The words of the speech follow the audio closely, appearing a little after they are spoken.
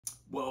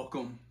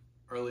Welcome,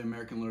 early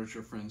American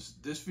literature friends.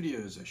 This video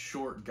is a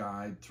short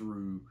guide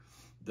through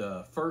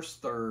the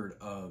first third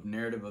of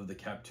Narrative of the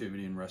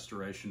Captivity and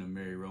Restoration of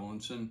Mary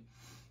Rowlandson.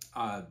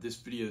 This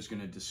video is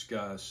going to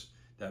discuss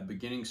that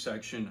beginning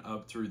section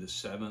up through the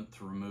 7th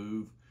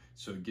remove.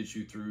 So it gets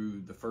you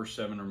through the first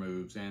 7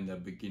 removes and the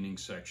beginning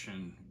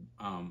section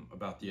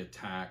about the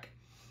attack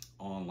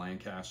on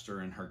Lancaster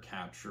and her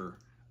capture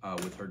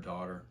with her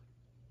daughter.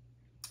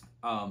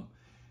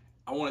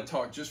 I want to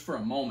talk just for a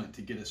moment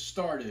to get us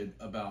started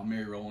about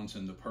Mary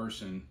Rowlandson, the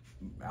person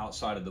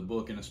outside of the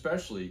book, and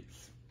especially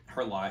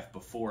her life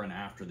before and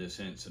after this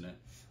incident.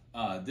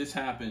 This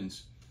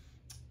happens,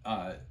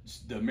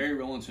 the Mary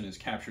Rowlandson is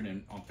captured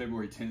on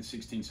February 10th,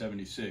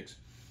 1676.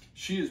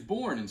 She is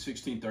born in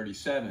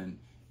 1637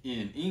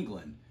 in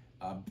England.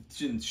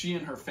 She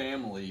and her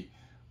family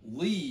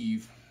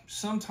leave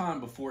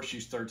sometime before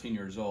she's 13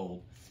 years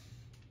old.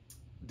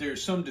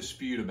 There's some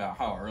dispute about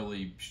how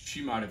early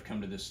she might have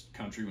come to this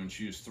country, when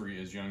she was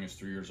as young as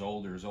 3 years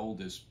old, or as old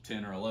as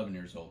 10 or 11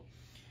 years old.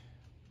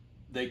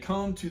 They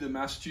come to the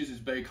Massachusetts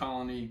Bay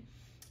Colony,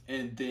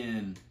 and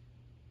then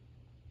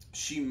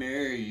she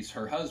marries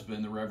her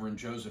husband, the Reverend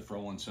Joseph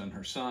Rowlandson,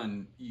 her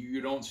son. You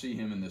don't see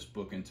him in this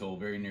book until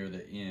very near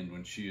the end,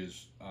 when she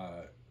is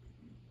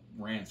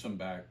ransomed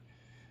back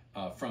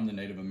from the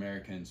Native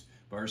Americans.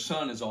 But her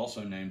son is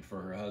also named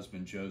for her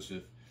husband,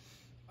 Joseph.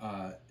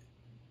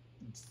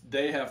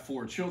 They have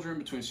 4 children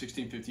between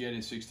 1658 and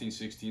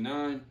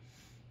 1669.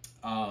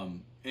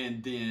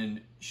 And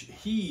then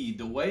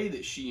the way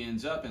that she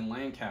ends up in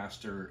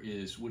Lancaster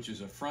which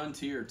is a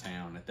frontier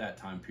town at that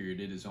time period.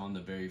 It is on the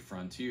very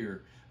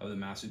frontier of the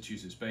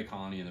Massachusetts Bay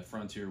Colony, and the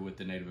frontier with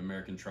the Native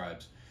American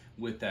tribes.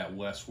 With that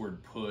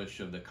westward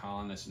push of the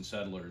colonists and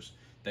settlers,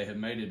 they have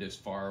made it as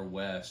far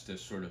west as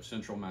sort of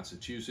central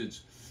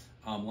Massachusetts.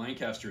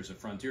 Lancaster is a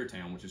frontier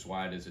town, which is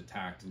why it is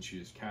attacked and she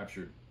is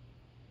captured.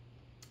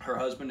 Her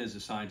husband is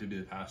assigned to be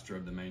the pastor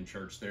of the main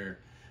church there,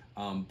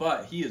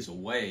 but he is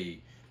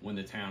away when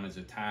the town is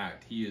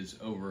attacked. He is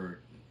over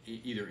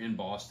either in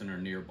Boston or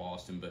near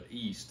Boston, but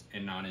east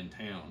and not in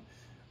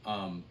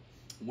town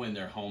when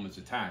their home is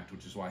attacked,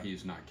 which is why he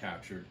is not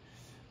captured.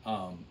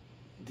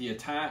 The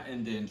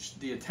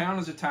town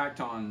is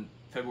attacked on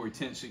February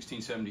 10th,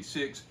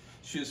 1676.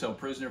 She is held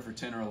prisoner for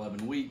 10 or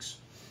 11 weeks.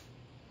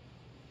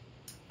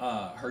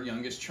 Her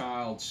youngest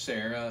child,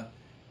 Sarah,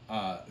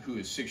 who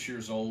is 6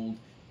 years old,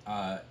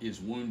 is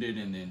wounded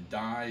and then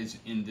dies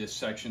in this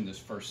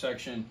first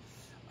section.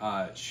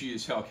 She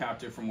is held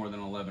captive for more than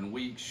 11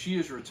 weeks. She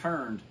is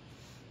returned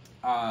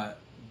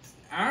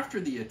after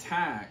the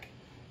attack.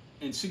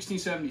 In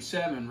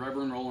 1677,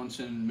 Reverend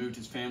Rowlandson moved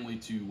his family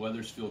to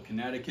Wethersfield,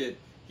 Connecticut.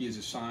 He is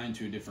assigned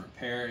to a different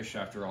parish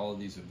after all of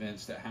these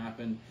events that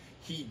happened.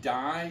 He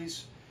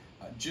dies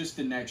just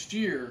the next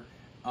year,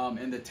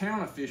 and the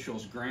town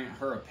officials grant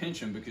her a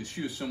pension because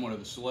she was somewhat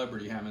of a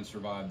celebrity, having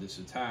survived this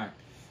attack.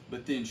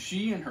 But then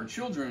she and her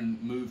children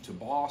moved to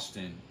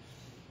Boston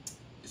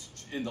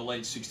in the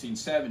late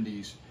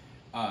 1670s.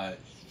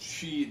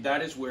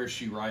 That is where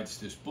she writes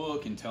this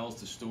book and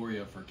tells the story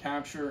of her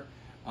capture.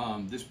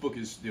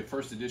 The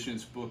first edition of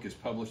this book is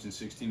published in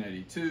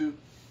 1682.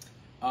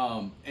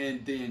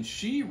 And then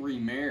she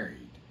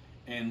remarried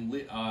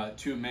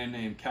to a man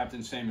named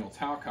Captain Samuel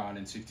Talcott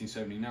in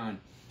 1679.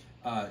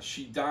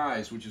 She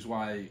dies, which is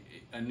why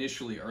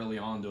initially early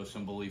on there was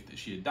some belief that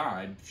she had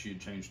died. She had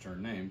changed her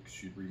name because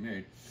she had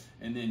remarried.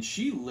 And then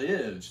she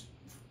lives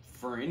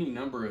for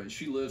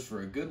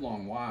a good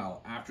long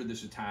while after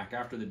this attack,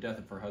 after the death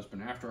of her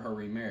husband, after her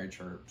remarriage.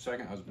 Her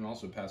second husband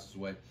also passes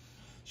away.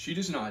 She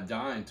does not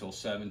die until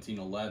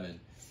 1711,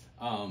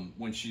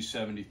 when she's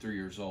 73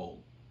 years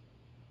old.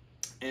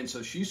 And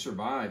so she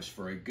survives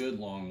for a good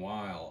long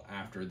while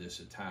after this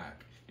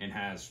attack, and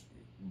has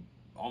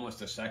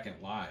almost a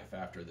second life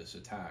after this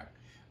attack,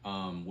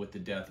 with the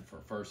death of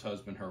her first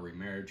husband, her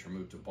remarriage, her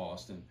move to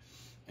Boston.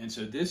 And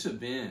so this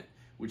event,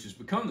 which has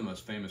become the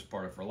most famous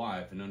part of her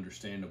life, and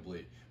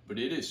understandably, but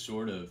it is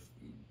sort of,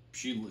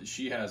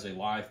 she has a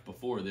life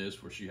before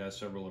this where she has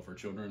several of her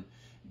children,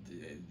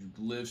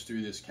 lives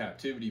through this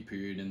captivity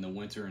period in the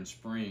winter and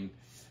spring,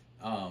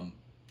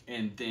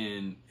 and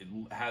then it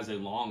has a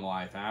long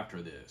life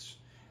after this.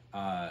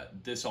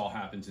 This all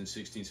happens in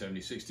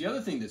 1676. The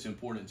other thing that's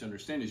important to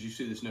understand is, you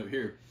see this note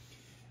here.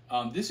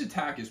 This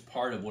attack is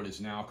part of what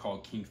is now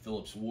called King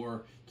Philip's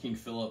War. King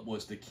Philip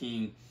was the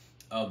king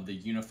of the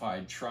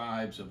unified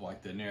tribes of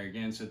like the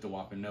Narragansett, the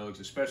Wampanoags,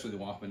 especially the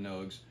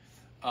Wampanoags,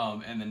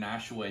 and the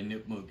Nashaway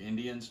Nipmuc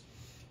Indians.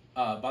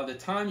 By the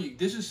time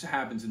this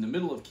happens in the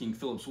middle of King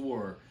Philip's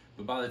War,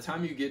 but by the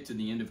time you get to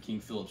the end of King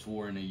Philip's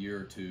War in a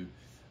year or two,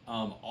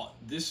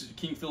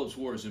 King Philip's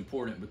War is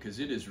important because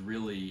it is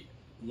really,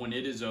 when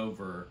it is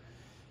over,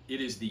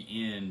 it is the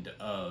end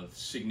of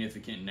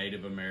significant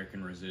Native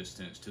American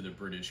resistance to the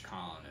British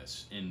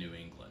colonists in New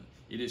England.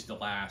 It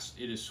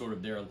is sort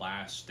of their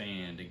last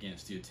stand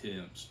against the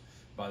attempts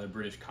by the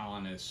British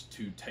colonists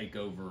to take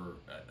over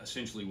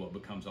essentially what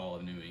becomes all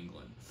of New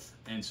England.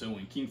 And so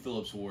when King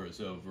Philip's War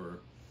is over,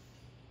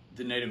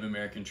 the Native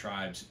American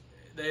tribes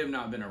they have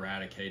not been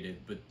eradicated,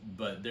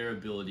 but their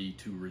ability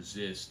to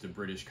resist the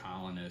British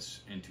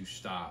colonists and to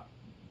stop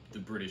the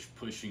British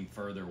pushing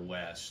further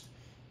west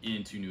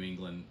into New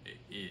England,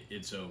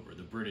 it's over.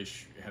 The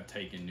British have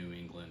taken New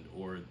England,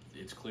 or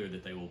it's clear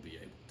that they will be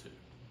able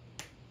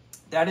to.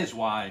 That is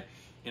why,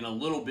 in a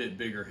little bit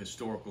bigger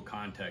historical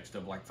context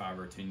of like 5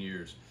 or 10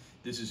 years,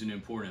 this is an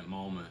important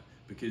moment,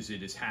 because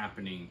it is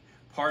happening.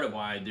 Part of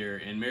why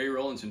and Mary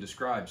Rowlandson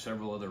describes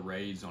several other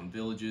raids on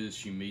villages.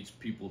 She meets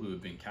people who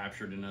have been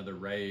captured in other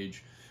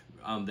raids.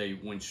 One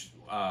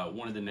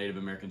of the Native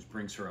Americans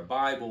brings her a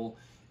Bible.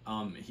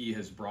 He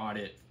has brought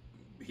it.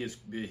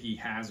 He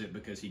has it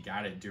because he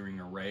got it during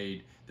a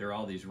raid. There are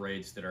all these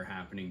raids that are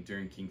happening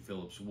during King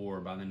Philip's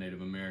War by the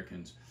Native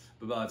Americans.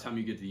 But by the time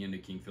you get to the end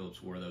of King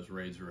Philip's War, those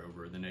raids are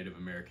over. The Native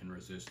American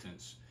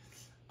resistance.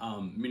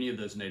 Many of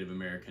those Native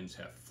Americans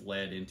have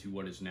fled into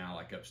what is now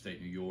like upstate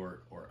New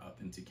York or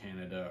up into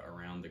Canada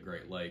around the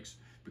Great Lakes,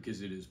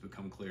 because it has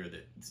become clear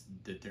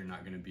that they're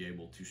not going to be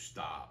able to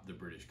stop the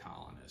British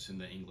colonists and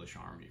the English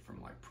army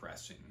from like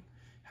pressing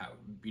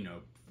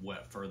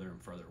further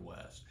and further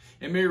west.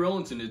 And Mary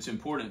Rowlandson, it's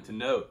important to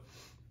note,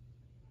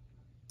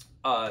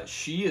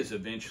 she is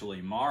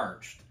eventually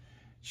marched.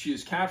 She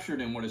is captured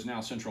in what is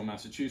now central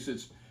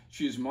Massachusetts.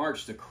 She is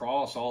marched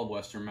across all of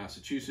western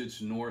Massachusetts,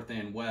 north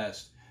and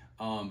west,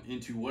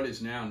 into what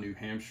is now New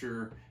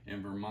Hampshire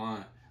and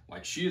Vermont.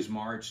 Like, she has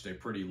marched a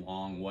pretty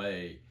long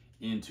way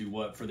into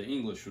what for the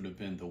English would have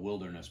been the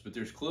wilderness. But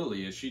there's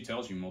clearly, as she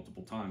tells you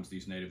multiple times,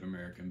 these Native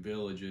American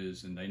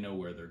villages, and they know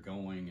where they're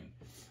going.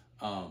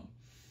 And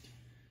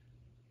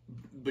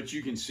but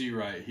you can see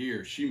right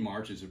here, she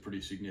marches a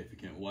pretty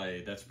significant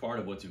way. That's part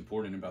of what's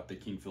important about the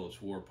King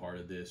Philip's War part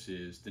of this,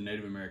 is the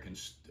Native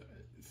Americans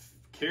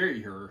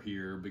carry her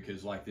here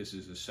because like this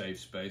is a safe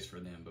space for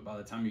them. But by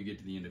the time you get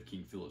to the end of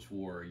King Philip's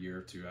War, a year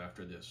or two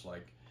after this,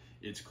 like,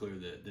 it's clear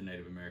that the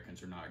Native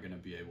Americans are not going to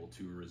be able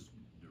to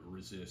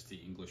resist the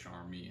English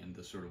army and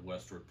the sort of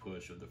westward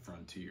push of the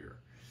frontier.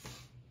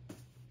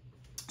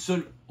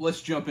 So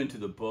let's jump into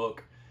the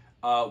book.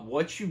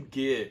 What you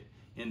get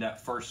in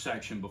that first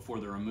section before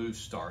the removes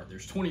start,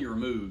 there's 20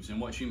 removes, and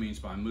what she means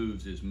by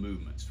moves is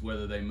movements.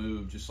 Whether they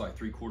move just like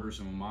 3/4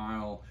 of a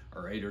mile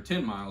or 8 or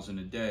 10 miles in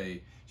a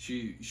day,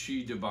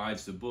 she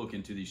divides the book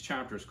into these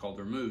chapters called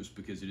removes,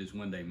 because it is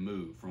when they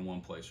move from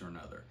one place or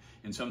another.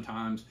 And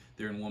sometimes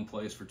they're in one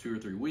place for 2 or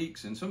 3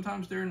 weeks, and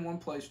sometimes they're in one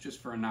place just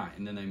for a night,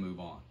 and then they move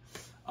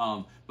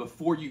on.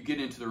 Before you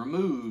get into the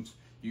removes,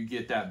 you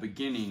get that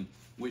beginning,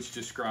 which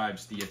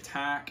describes the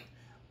attack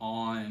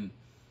on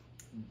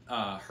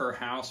her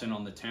house and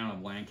on the town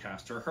of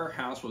Lancaster. Her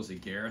house was a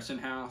garrison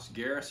house.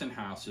 Garrison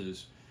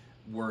houses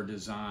were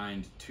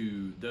designed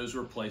those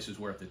were places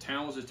where if the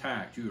town was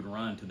attacked, you would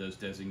run to those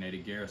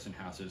designated garrison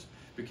houses,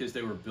 because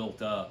they were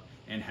built up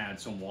and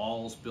had some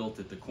walls built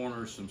at the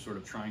corners, some sort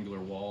of triangular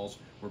walls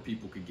where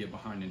people could get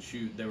behind and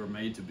shoot. They were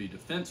made to be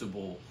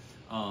defensible,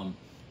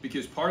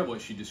 because part of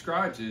what she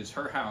describes is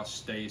her house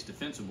stays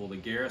defensible. The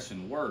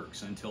garrison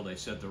works until they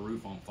set the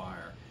roof on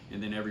fire,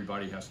 and then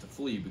everybody has to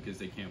flee because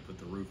they can't put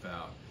the roof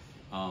out.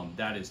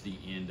 That is the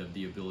end of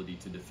the ability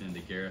to defend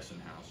the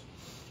garrison house.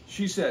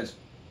 She says,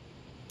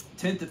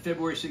 10th of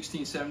February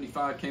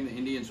 1675 came the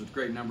Indians with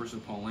great numbers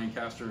upon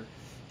Lancaster.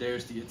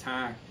 There's the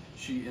attack.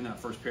 She, in that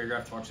first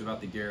paragraph, talks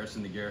about the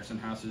garrison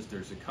houses.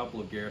 There's a couple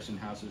of garrison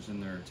houses in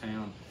their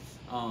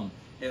town.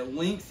 At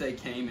length they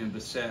came and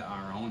beset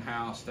our own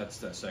house. That's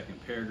that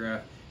second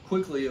paragraph.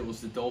 Quickly it was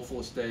the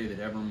dolefullest day that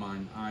ever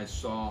mine eyes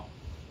saw.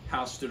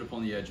 House stood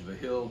upon the edge of a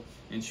hill.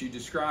 And she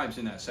describes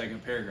in that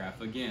second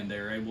paragraph, again, they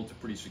were able to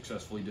pretty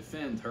successfully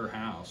defend her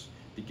house,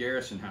 the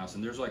garrison house,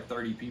 and there's like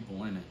 30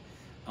 people in it,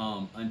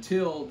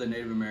 until the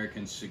Native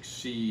Americans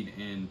succeed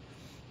in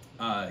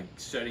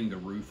setting the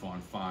roof on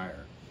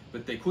fire.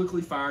 But they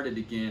quickly fired it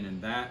again,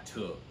 and that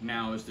took.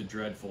 Now as the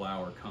dreadful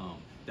hour come.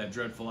 That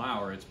dreadful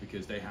hour, it's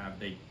because they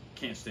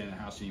can't stay in the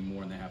house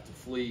anymore and they have to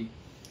flee.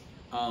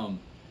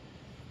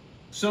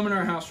 Some in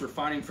our house were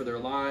fighting for their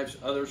lives,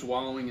 others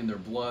wallowing in their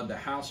blood, the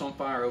house on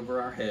fire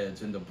over our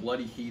heads, and the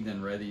bloody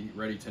heathen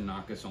ready to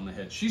knock us on the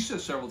head. She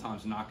says several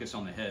times, knock us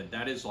on the head.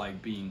 That is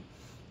like being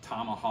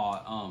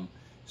tomahawk,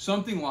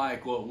 something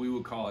like what we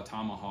would call a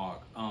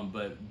tomahawk,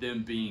 but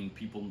them being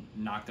people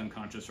knocked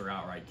unconscious or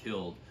outright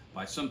killed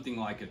by something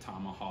like a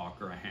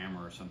tomahawk or a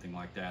hammer or something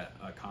like that,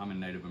 a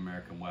common Native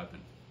American weapon.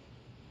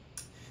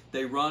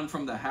 They run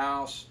from the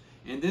house,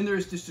 and then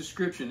there's this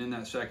description in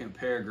that second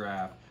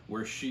paragraph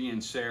where she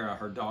and Sarah,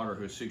 her daughter,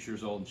 who is 6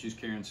 years old, and she's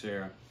carrying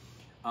Sarah,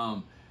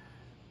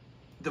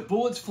 the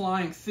bullets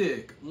flying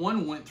thick,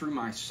 one went through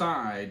my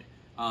side,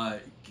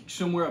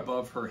 somewhere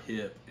above her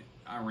hip,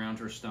 around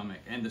her stomach,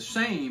 and the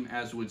same,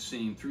 as would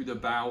seem, through the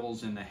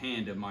bowels and the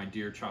hand of my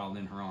dear child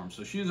in her arms.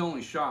 So she was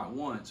only shot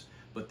once,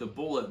 but the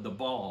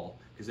ball,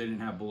 because they didn't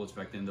have bullets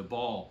back then, the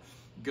ball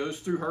goes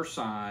through her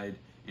side,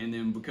 and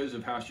then because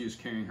of how she was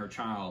carrying her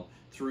child,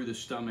 through the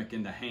stomach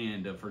and the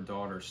hand of her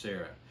daughter,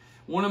 Sarah.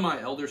 One of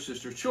my elder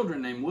sister's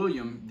children, named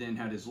William, then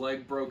had his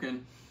leg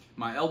broken.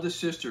 My eldest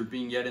sister,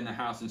 being yet in the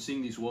house and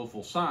seeing these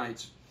woeful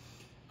sights,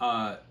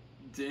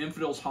 the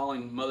infidels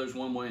hauling mothers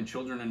one way and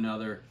children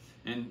another,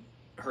 and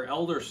her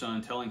elder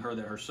son telling her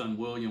that her son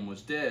William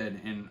was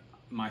dead and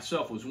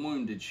myself was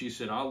wounded. She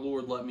said, "Ah,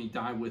 Lord, let me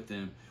die with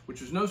them,"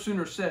 which was no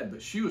sooner said,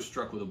 but she was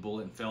struck with a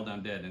bullet and fell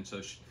down dead. And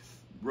so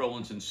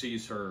Rowlandson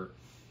sees her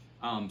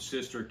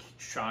sister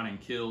shot and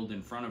killed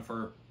in front of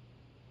her.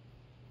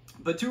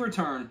 But to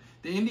return,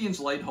 the Indians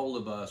laid hold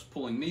of us,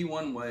 pulling me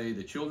one way,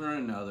 the children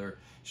another.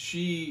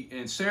 She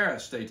and Sarah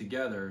stay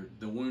together,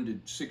 the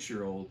wounded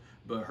 6-year-old,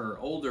 but her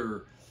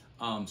older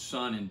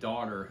son and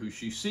daughter, who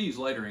she sees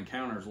later,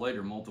 encounters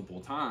later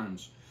multiple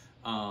times,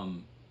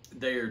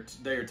 they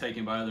are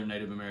taken by other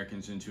Native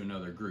Americans into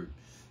another group.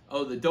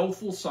 Oh, the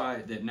doleful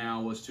sight that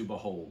now was to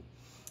behold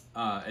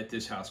at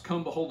this house.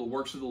 Come, behold the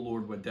works of the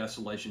Lord, what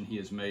desolation he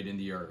has made in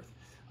the earth.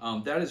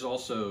 That is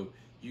also,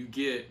 you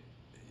get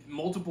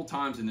multiple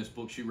times in this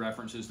book, she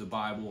references the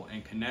Bible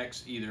and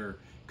connects, either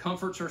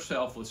comforts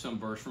herself with some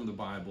verse from the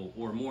Bible,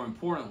 or more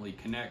importantly,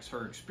 connects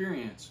her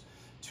experience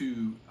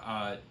to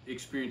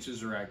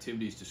experiences or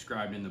activities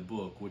described in the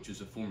book, which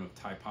is a form of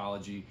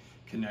typology,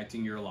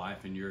 connecting your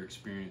life and your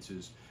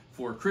experiences.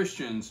 For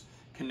Christians,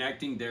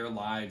 connecting their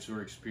lives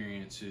or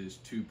experiences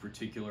to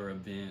particular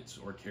events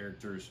or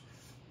characters,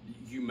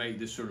 you make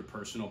this sort of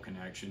personal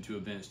connection to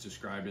events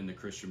described in the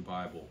Christian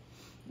Bible,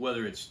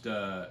 whether it's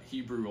the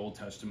Hebrew Old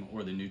Testament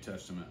or the New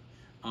Testament.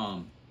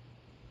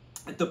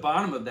 At the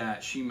bottom of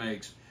that, she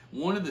makes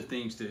one of the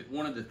things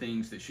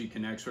that she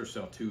connects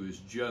herself to is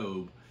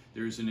Job.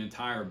 There's an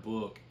entire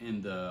book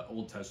in the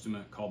Old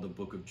Testament called the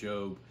Book of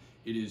Job.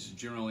 It is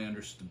generally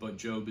understood, but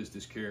Job is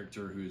this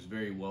character who is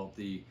very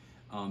wealthy,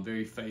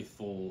 very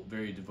faithful,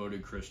 very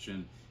devoted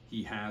Christian.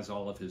 He has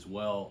all of his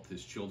wealth,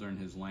 his children,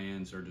 his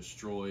lands are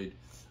destroyed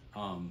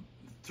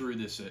through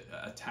this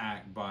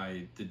attack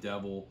by the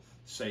devil,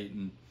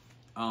 Satan,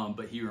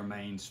 but he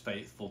remains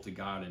faithful to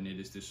God, and it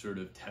is this sort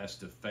of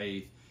test of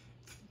faith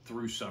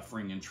through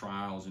suffering and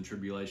trials and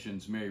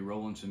tribulations. Mary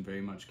Rowlandson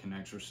very much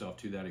connects herself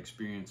to that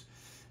experience.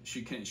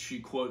 She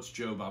quotes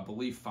Job, I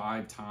believe,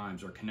 5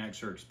 times, or connects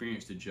her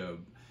experience to Job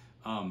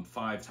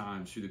 5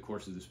 times through the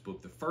course of this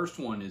book. The first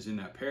one is in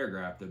that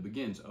paragraph that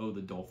begins, "Oh,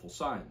 the doleful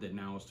sight that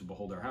now is to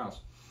behold our house,"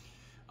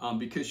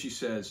 because she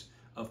says,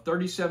 "Of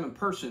 37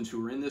 persons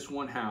who were in this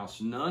one house,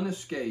 none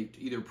escaped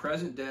either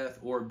present death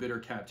or bitter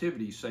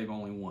captivity, save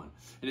only one."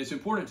 And it's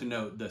important to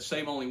note that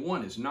save only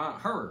one is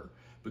not her,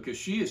 because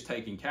she is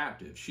taken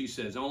captive. She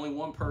says only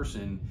one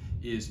person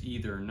is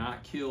either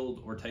not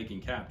killed or taken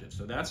captive.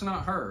 So that's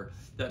not her.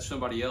 That's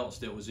somebody else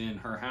that was in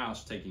her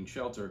house taking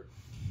shelter.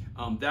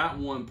 That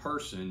one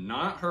person,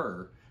 not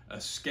her,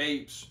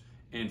 escapes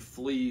and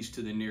flees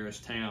to the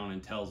nearest town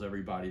and tells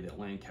everybody that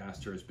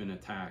Lancaster has been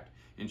attacked.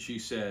 And she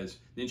says,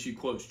 then she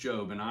quotes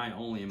Job, "And I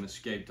only am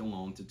escaped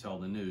alone to tell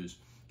the news."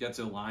 That's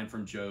a line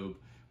from Job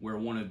where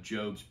one of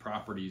Job's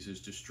properties is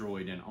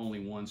destroyed and only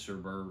one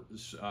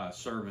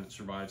servant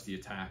survives the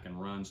attack and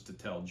runs to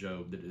tell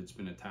Job that it's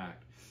been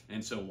attacked.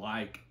 And so,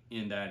 like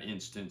in that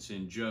instance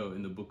in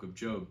the book of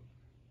Job,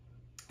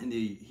 in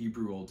the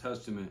Hebrew Old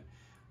Testament,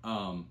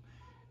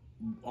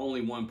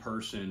 only one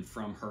person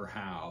from her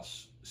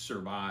house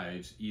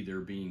survives either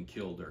being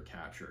killed or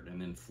captured,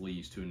 and then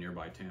flees to a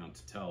nearby town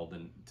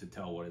to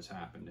tell what has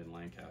happened in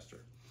Lancaster.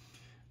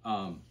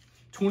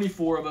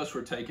 24 of us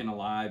were taken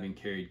alive and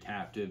carried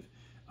captive.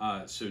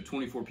 So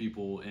 24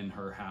 people in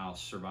her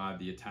house survived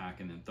the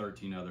attack, and then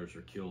 13 others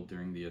are killed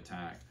during the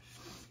attack.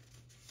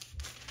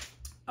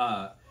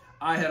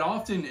 I had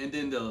often, and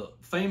then the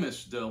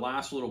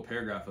last little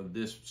paragraph of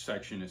this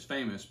section is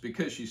famous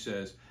because she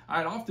says, "I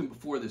had often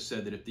before this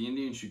said that if the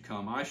Indians should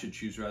come, I should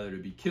choose rather to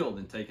be killed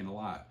than taken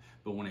alive.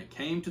 But when it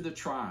came to the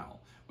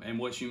trial," and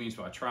what she means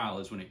by trial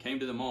is when it came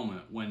to the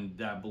moment when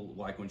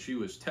when she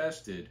was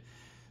tested,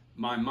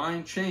 "my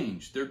mind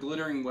changed. Their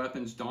glittering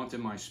weapons daunted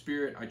my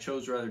spirit. I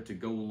chose rather to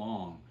go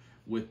along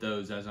with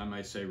those, as I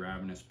may say,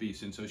 ravenous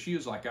beasts." And so she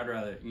was like, I'd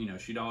rather,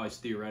 she'd always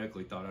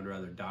theoretically thought I'd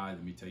rather die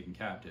than be taken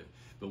captive.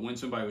 But when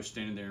somebody was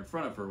standing there in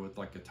front of her with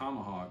like a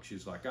tomahawk,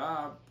 she's like,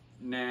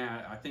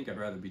 nah, I think I'd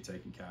rather be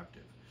taken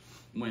captive.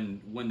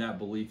 When that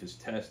belief is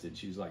tested,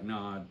 she's like,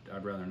 no,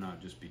 I'd rather not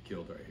just be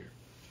killed right here.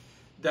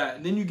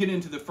 Then you get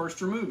into the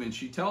first remove, and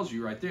she tells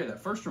you right there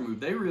that first remove,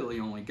 they really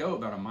only go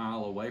about a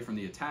mile away from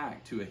the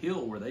attack to a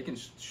hill where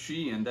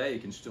she and they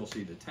can still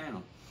see the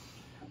town.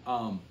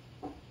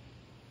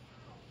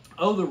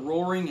 Oh, the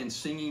roaring and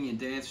singing and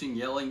dancing,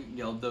 yelling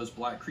those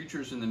black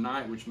creatures in the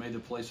night, which made the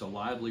place a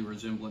lively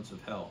resemblance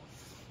of hell.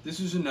 This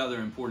is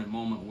another important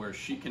moment where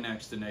she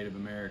connects the Native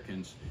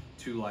Americans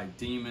to like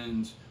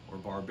demons or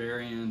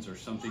barbarians or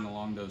something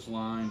along those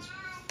lines.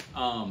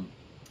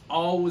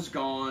 All was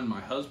gone.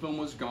 My husband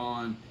was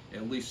gone,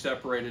 at least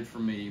separated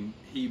from me,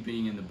 he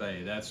being in the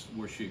bay. That's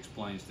where she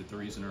explains that the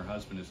reason her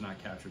husband is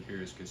not captured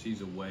here is because he's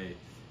away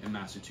in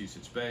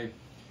Massachusetts Bay.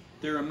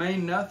 There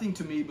remained nothing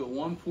to me but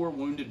one poor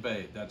wounded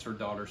babe. That's her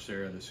daughter,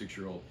 Sarah, the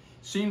 6-year-old.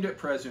 Seemed at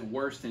present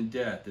worse than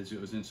death, as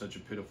it was in such a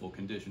pitiful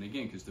condition.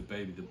 Again, because the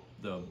baby,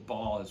 the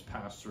ball has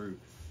passed through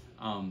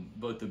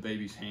both the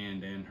baby's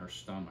hand and her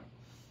stomach.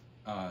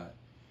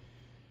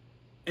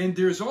 And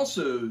there's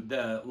also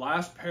the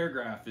last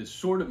paragraph is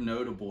sort of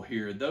notable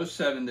here. Those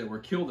 7 that were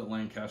killed at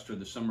Lancaster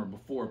the summer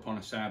before upon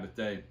a Sabbath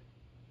day,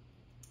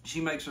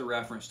 she makes a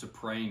reference to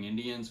praying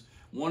Indians.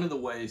 One of the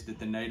ways that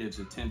the natives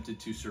attempted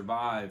to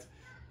survive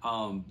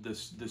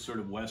this sort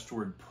of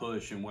westward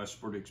push and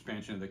westward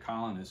expansion of the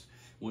colonists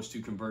was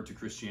to convert to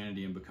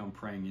Christianity and become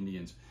praying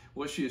Indians.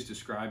 What she is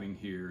describing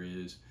here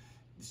is,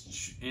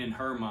 in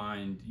her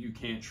mind, you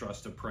can't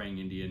trust a praying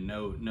Indian.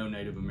 No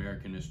Native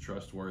American is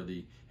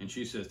trustworthy. And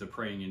she says the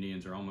praying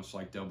Indians are almost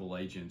like double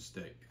agents,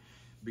 that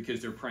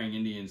because they're praying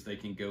Indians, they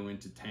can go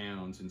into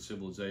towns and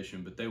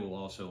civilization, but they will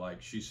also,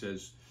 like she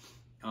says,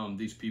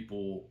 these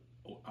people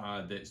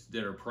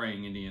that are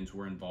praying Indians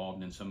were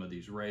involved in some of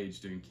these raids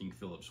during King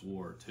Philip's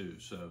War too.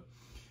 So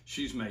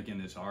she's making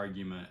this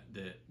argument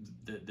that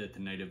the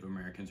Native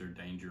Americans are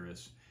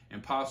dangerous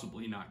and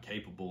possibly not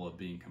capable of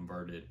being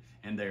converted,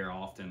 and they are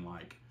often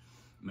like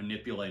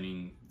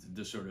manipulating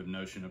the sort of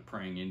notion of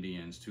praying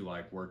Indians to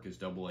like work as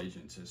double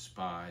agents, as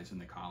spies in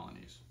the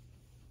colonies.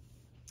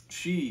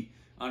 She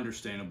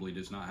understandably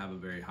does not have a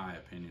very high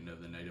opinion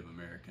of the Native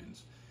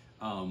Americans,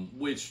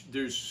 which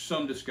there's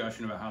some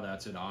discussion about how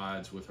that's at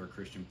odds with her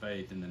Christian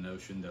faith and the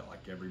notion that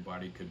like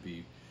everybody could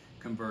be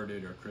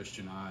converted or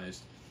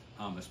Christianized,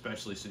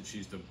 especially since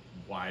she's the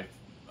wife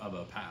of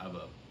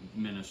a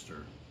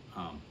minister.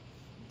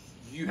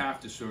 You have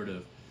to sort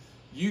of,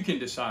 you can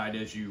decide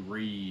as you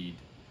read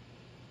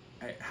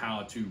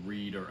how to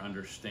read or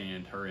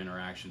understand her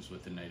interactions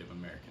with the Native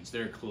Americans.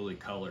 They're clearly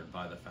colored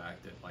by the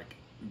fact that like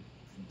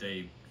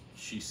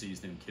she sees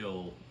them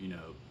kill, you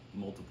know,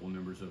 multiple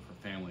members of her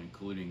family,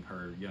 including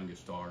her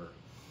youngest daughter.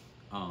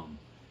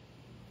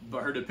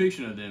 But her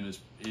depiction of them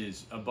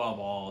is above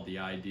all the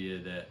idea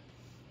that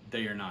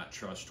they are not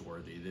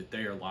trustworthy, that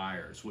they are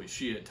liars, which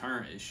she at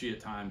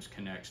times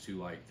connects to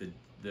like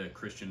the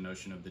Christian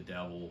notion of the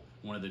devil.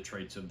 One of the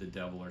traits of the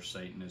devil or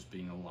Satan is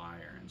being a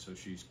liar, and so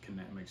she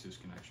makes this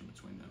connection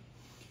between them.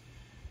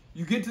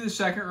 You get to the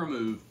second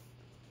remove.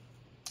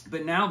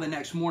 But now the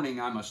next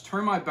morning I must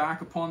turn my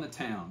back upon the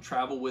town,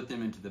 travel with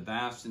them into the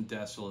vast and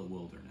desolate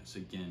wilderness.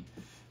 Again,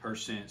 her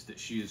sense that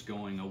she is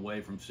going away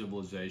from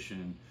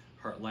civilization.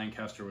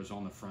 Lancaster was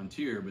on the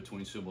frontier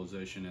between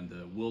civilization and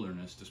the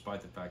wilderness, despite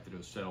the fact that it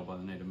was settled by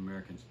the Native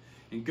Americans.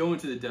 And go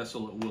into the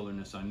desolate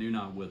wilderness, I knew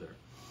not whither.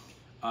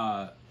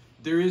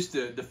 There is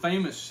the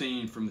famous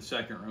scene from the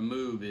second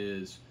remove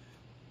is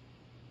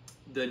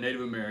the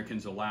Native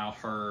Americans allow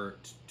her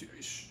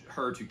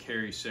to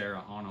carry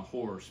Sarah on a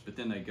horse, but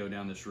then they go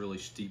down this really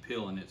steep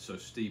hill, and it's so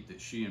steep that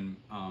she and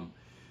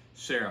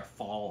Sarah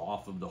fall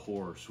off of the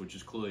horse, which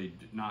is clearly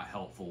not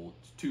helpful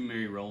to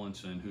Mary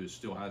Rowlandson, who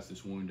still has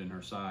this wound in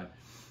her side.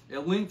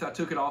 At length I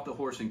took it off the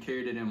horse and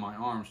carried it in my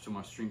arms till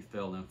my strength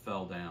failed and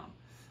fell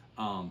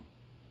down.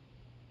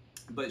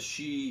 But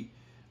she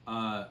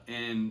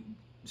and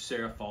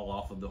Sarah fall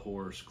off of the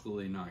horse,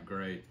 clearly not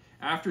great.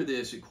 After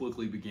this, it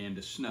quickly began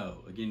to snow.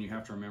 Again, you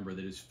have to remember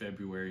that it's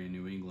February in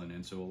New England,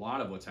 and so a lot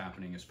of what's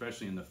happening,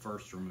 especially in the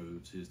first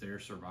removes, is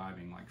they're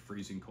surviving like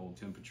freezing cold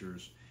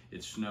temperatures.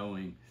 It's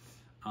snowing.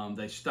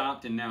 They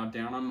stopped, and now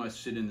down I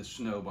must sit in the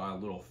snow by a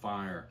little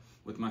fire,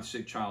 with my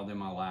sick child in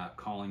my lap,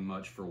 calling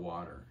much for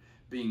water,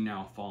 being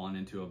now fallen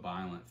into a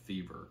violent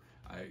fever.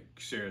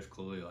 Sarah's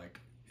clearly like,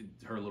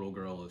 her little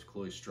girl is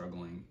clearly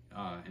struggling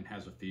and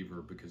has a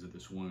fever because of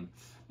this wound.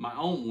 My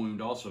own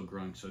wound also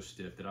growing so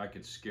stiff that I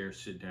could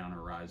scarce sit down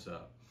or rise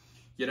up.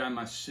 Yet I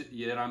must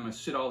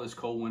sit all this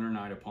cold winter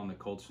night upon the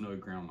cold snowy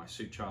ground, my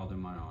sick child in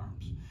my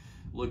arms,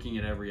 looking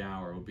at every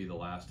hour would be the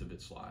last of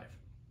its life.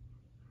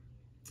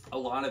 A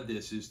lot of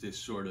this is this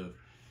sort of,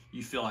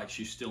 you feel like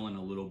she's still in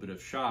a little bit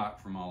of shock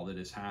from all that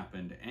has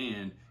happened,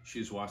 and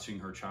she's watching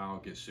her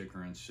child get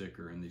sicker and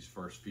sicker in these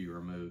first few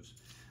removes.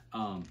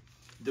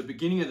 The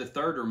beginning of the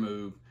third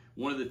remove,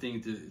 one of the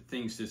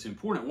things that's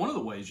important, one of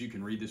the ways you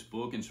can read this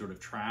book and sort of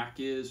track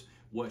is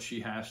what she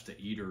has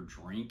to eat or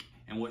drink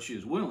and what she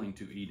is willing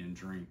to eat and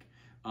drink.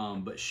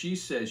 But she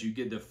says you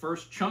get the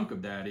first chunk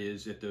of that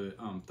is at the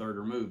third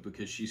remove,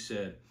 because she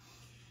said,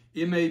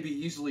 it may be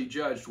easily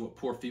judged what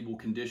poor feeble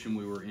condition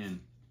we were in,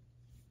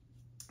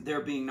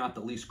 there being not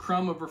the least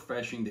crumb of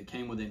refreshing that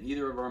came within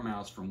either of our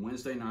mouths from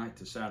Wednesday night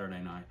to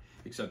Saturday night,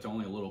 except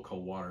only a little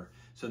cold water.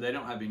 So they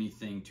don't have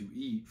anything to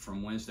eat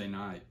from Wednesday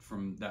night,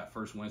 from that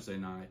first Wednesday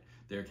night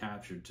they're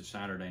captured to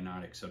Saturday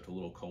night, except a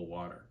little cold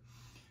water.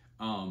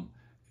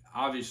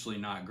 Obviously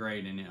not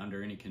great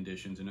under any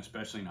conditions, and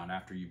especially not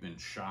after you've been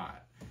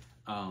shot.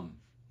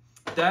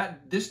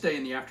 This day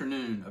in the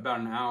afternoon, about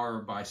an hour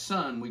by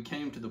sun, we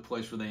came to the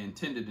place where they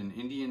intended an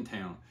Indian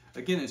town.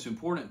 Again, it's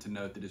important to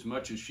note that as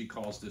much as she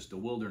calls this the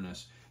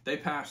wilderness, they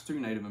pass through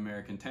Native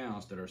American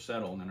towns that are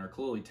settled and are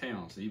clearly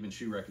towns that even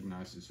she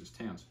recognizes as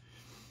towns.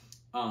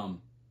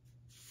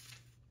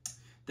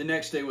 The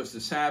next day was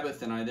the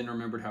Sabbath, and I then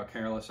remembered how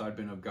careless I'd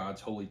been of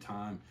God's holy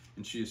time,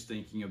 and she is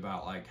thinking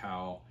about like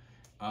how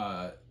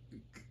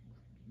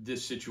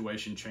this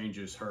situation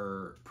changes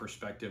her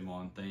perspective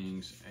on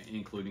things,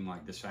 including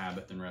like the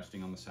Sabbath and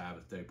resting on the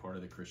Sabbath day, part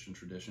of the Christian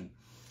tradition.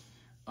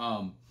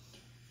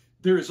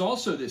 There is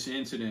also this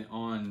incident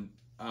on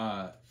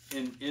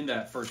in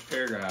that first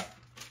paragraph,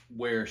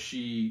 where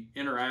she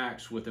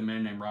interacts with a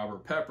man named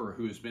Robert Pepper,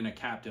 who has been a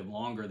captive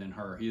longer than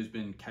her. He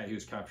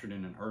was captured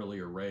in an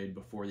earlier raid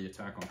before the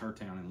attack on her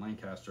town in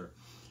Lancaster.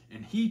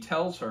 And he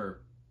tells her,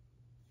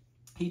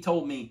 he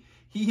told me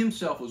he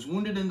himself was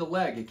wounded in the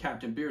leg at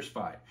Captain Beer's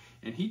fight,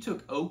 and he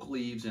took oak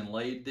leaves and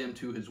laid them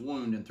to his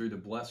wound, and through the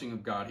blessing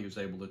of God he was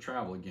able to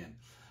travel again.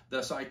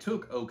 Thus I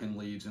took oaken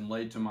leaves and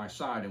laid to my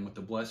side, and with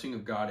the blessing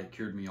of God it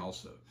cured me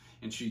also.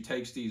 And she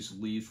takes these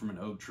leaves from an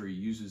oak tree,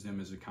 uses them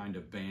as a kind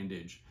of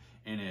bandage,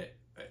 and it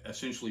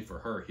essentially for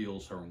her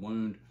heals her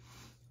wound.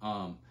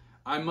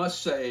 I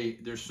must say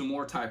there's some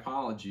more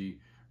typology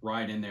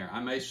right in there.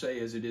 I may say,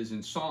 as it is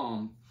in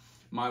Psalm,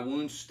 my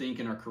wounds stink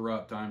and are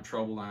corrupt. I am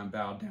troubled, I am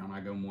bowed down. I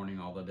go mourning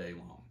all the day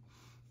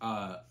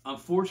long.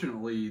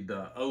 Unfortunately,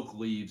 the oak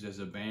leaves as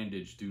a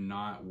bandage do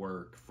not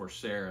work for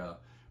Sarah,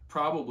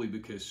 probably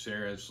because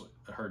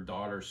her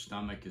daughter's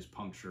stomach is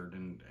punctured,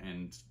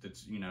 and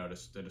it's, you know, at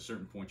a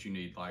certain point you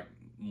need like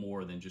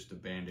more than just a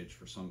bandage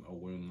for a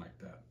wound like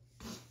that.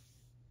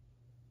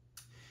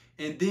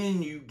 And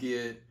then you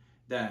get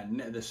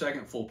the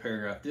second full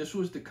paragraph. This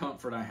was the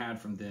comfort I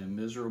had from them.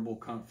 Miserable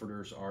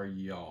comforters are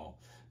y'all.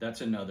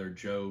 That's another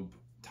Job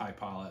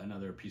typology,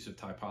 another piece of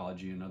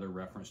typology, another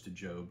reference to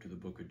Job, to the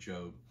book of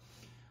Job.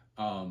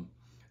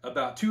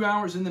 About 2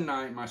 hours in the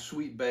night, my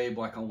sweet babe,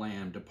 like a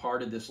lamb,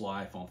 departed this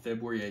life on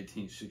February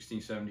 18th,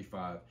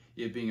 1675,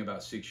 it being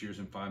about 6 years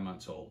and 5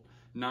 months old.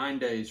 9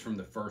 days from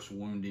the first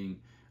wounding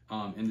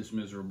in this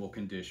miserable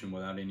condition,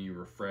 without any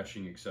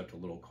refreshing except a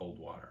little cold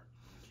water.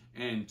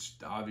 And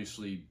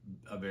obviously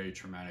a very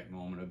traumatic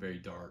moment, a very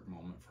dark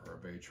moment for her, a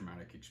very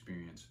traumatic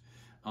experience.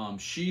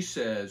 She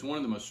says, one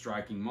of the most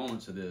striking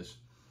moments of this,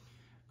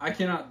 I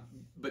cannot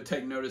but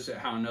take notice at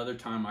how another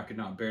time I could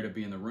not bear to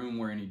be in the room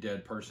where any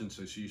dead person,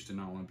 so she used to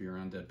not want to be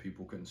around dead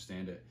people, couldn't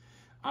stand it.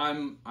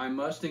 I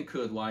must and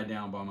could lie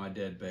down by my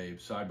dead babe,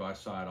 side by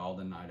side all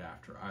the night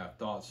after. I have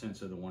thought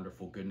since of the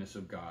wonderful goodness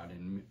of God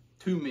and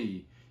to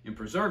me in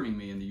preserving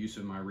me in the use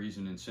of my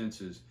reason and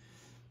senses,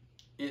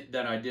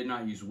 that I did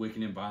not use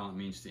wicked and violent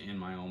means to end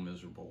my own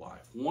miserable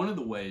life. One of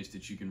the ways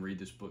that you can read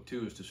this book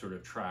too is to sort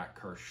of track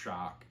her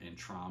shock and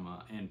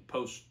trauma and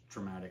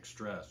post-traumatic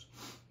stress.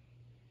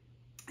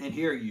 And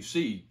here you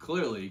see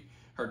clearly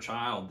her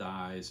child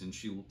dies and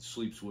she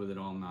sleeps with it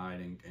all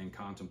night and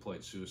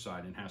contemplates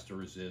suicide and has to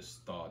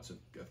resist thoughts of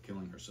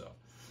killing herself.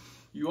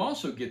 You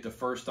also get the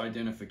first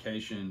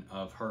identification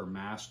of her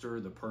master,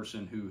 the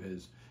person who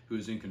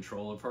is in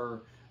control of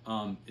her,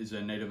 is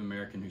a Native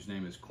American whose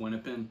name is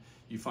Quinnipin.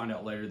 You find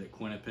out later that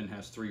Quinnipin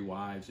has 3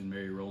 wives, and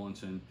Mary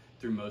Rowlandson,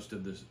 through most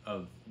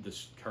of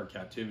her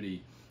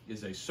captivity,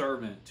 is a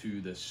servant to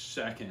the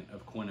second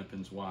of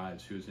Quinnipin's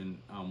wives, who is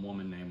a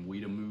woman named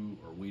Weetamoo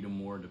or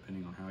Weetamore,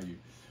 depending on how you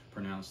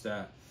pronounce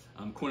that.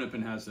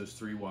 Quinnipin has those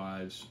 3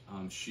 wives.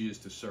 She is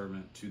the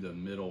servant to the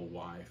middle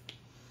wife.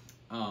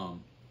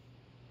 And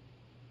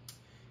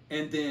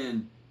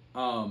then,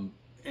 and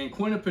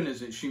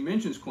Quinnipin she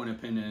mentions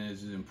Quinnipin, and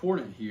is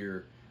important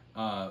here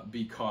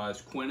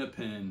because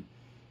Quinnipin,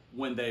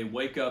 when they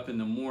wake up in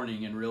the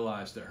morning and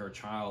realize that her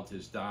child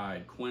has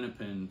died,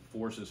 Quinnipin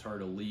forces her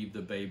to leave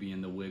the baby in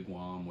the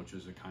wigwam, which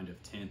is a kind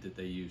of tent that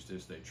they used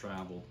as they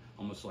traveled,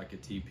 almost like a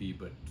teepee,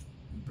 but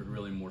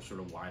really more sort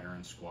of wider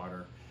and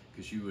squatter,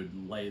 because you would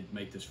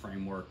make this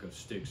framework of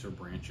sticks or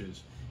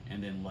branches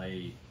and then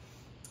lay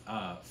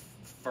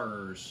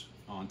furs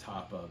on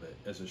top of it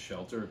as a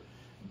shelter.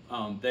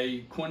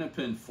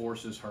 Quinnipin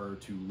forces her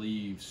to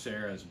leave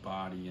Sarah's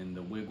body in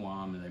the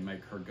wigwam, and they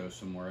make her go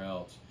somewhere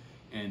else.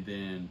 And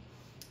then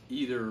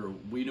either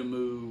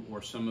Weetamoo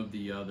or some of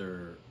the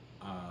other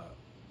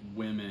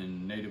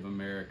women, Native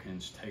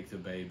Americans, take the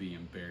baby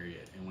and bury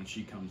it. And when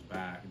she comes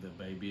back,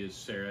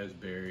 Sarah is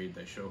buried.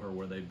 They show her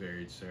where they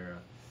buried Sarah.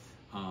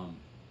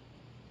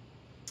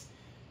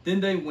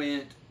 Then they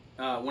went,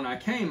 when I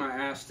came, I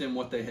asked them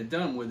what they had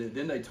done with it.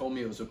 Then they told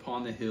me it was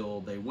upon the hill.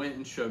 They went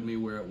and showed me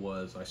where it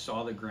was. I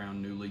saw the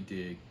ground newly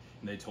digged,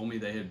 and they told me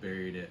they had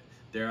buried it.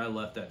 There I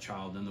left that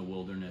child in the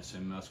wilderness,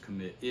 and must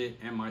commit it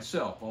and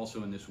myself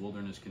also in this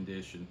wilderness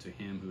condition to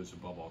him who is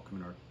above all.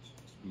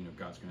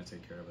 God's going to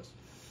take care of us.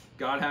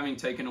 God having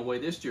taken away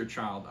this dear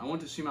child, I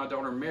went to see my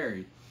daughter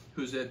Mary,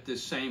 who's at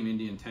this same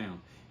Indian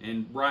town.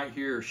 And right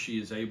here she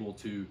is able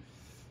to,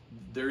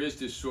 there is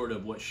this sort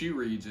of, what she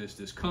reads as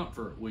this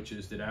comfort, which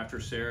is that after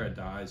Sarah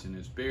dies and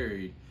is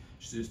buried,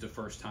 this is the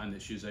first time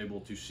that she's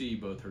able to see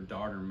both her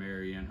daughter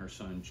Mary and her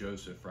son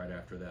Joseph right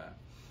after that.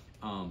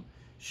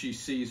 She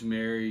sees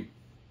Mary.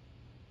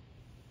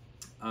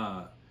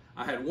 I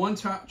had one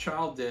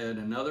child dead,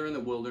 another in the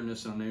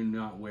wilderness, I knew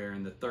not where,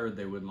 and the third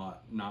they would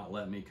not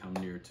let me come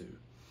near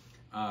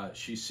to.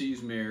 She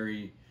sees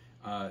Mary.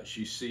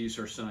 She sees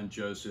her son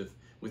Joseph.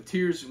 With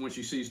tears, when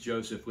she sees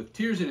Joseph, with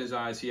tears in his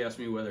eyes, he asked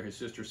me whether his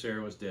sister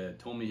Sarah was dead,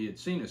 told me he had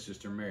seen his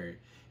sister Mary,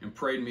 and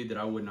prayed me that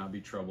I would not be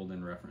troubled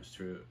in reference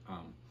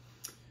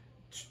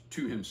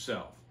to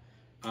himself.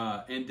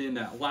 And then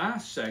that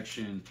last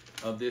section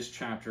of this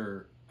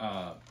chapter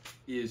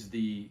is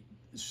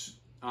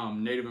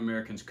Native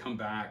Americans come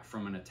back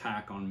from an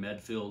attack on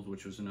Medfield,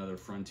 which was another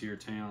frontier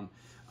town.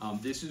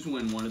 This is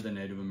when one of the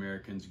Native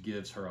Americans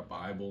gives her a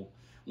Bible.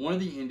 One of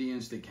the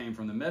Indians that came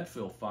from the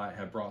Medfield fight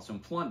had brought some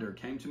plunder,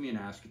 came to me and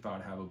asked if I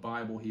would have a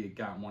Bible. He had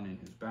got one in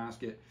his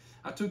basket.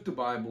 I took the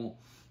Bible,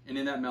 and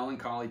in that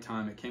melancholy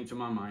time, it came to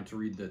my mind to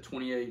read the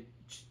 28th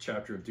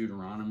chapter of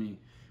Deuteronomy,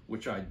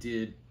 which I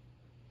did.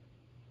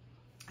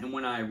 And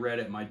when I read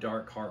it, my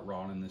dark heart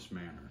wrought in this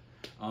manner.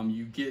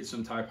 You get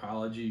some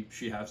typology.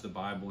 She has the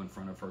Bible in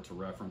front of her to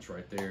reference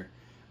right there.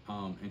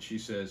 And she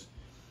says,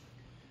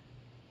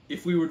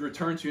 if we would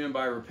return to him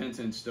by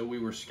repentance, though we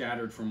were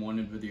scattered from one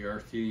end of the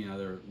earth to the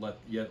other,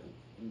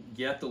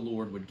 yet the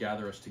Lord would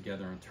gather us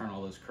together and turn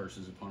all those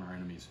curses upon our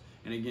enemies.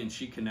 And again,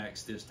 she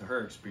connects this to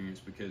her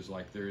experience because,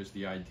 like, there is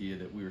the idea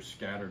that we were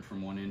scattered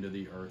from one end of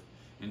the earth,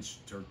 and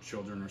her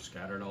children are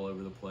scattered all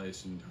over the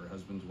place, and her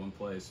husband's one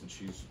place, and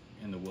she's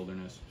in the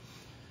wilderness.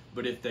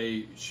 But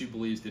she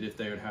believes that if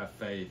they would have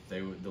faith,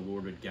 the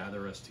Lord would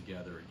gather us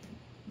together again,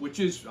 which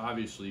is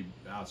obviously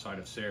outside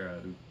of Sarah,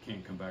 who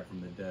can't come back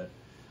from the dead.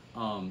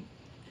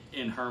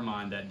 In her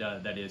mind,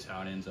 that is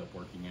how it ends up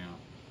working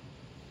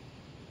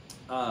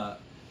out.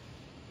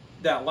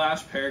 That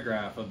last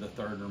paragraph of the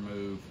third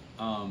remove,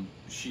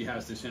 she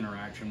has this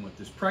interaction with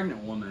this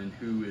pregnant woman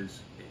who is,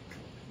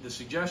 the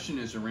suggestion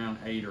is around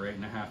 8 or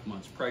 8.5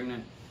 months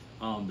pregnant.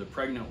 The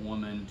pregnant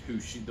woman,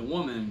 the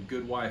woman,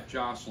 good wife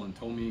Jocelyn,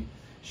 told me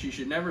she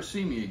should never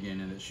see me again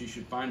and that she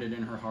should find it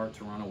in her heart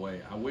to run away.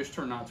 I wished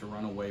her not to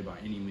run away by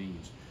any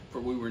means, for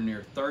we were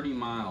near 30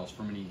 miles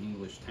from any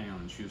English town,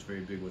 and she was very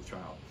big with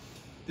child.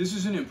 This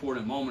is an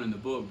important moment in the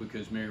book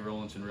because Mary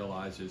Rowlandson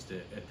realizes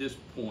that at this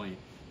point,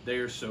 they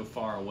are so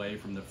far away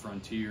from the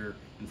frontier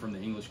and from the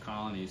English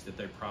colonies that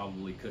they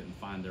probably couldn't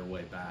find their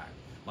way back.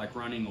 Like,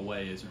 running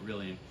away isn't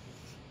really,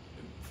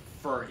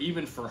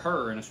 even for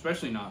her, and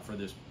especially not for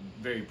this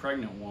very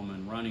pregnant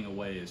woman, running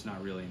away is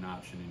not really an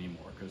option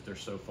anymore because they're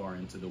so far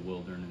into the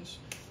wilderness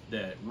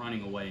that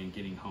running away and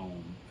getting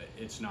home,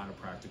 it's not a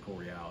practical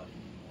reality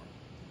anymore.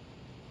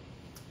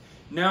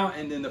 Now,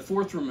 and then the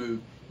fourth remove,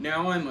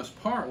 now I must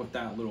part with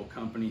that little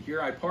company. Here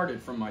I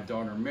parted from my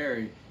daughter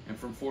Mary and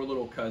from 4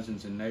 little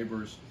cousins and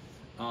neighbors.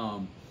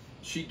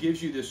 She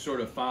gives you this sort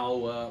of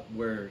follow-up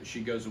where she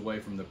goes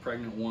away from the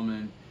pregnant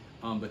woman,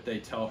 but they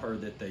tell her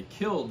that they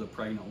killed the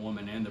pregnant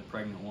woman and the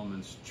pregnant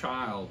woman's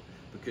child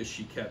because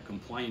she kept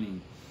complaining.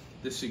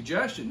 The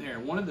suggestion there,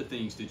 one of the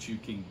things that you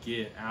can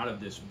get out of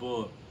this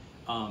book,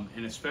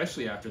 and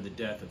especially after the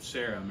death of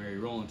Sarah, Mary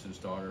Rowlandson's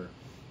daughter,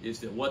 is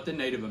that what the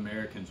Native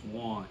Americans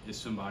want is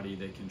somebody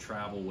that can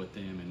travel with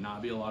them and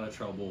not be a lot of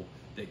trouble,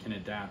 that can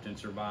adapt and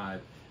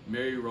survive.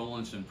 Mary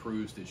Rowlandson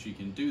proves that she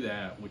can do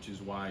that, which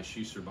is why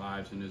she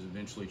survives and is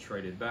eventually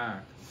traded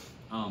back.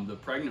 The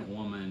pregnant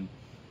woman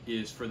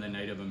is, for the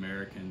Native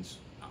Americans,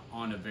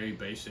 on a very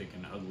basic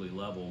and ugly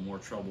level, more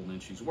trouble than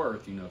she's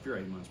worth. You know, if you're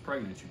 8 months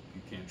pregnant,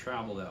 you can't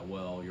travel that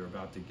well. You're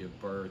about to give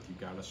birth. You've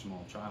got a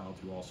small child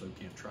who also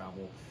can't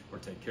travel or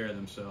take care of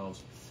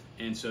themselves.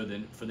 And so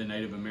then for the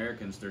Native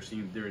Americans, there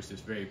is this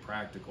very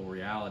practical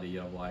reality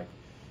of, like,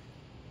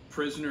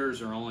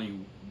 prisoners are only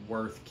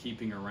worth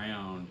keeping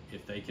around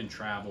if they can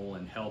travel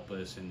and help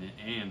us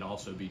and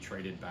also be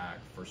traded back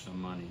for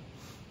some money.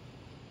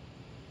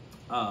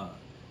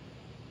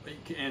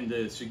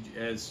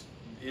 As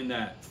in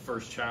that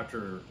first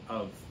chapter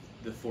of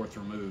the fourth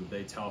remove,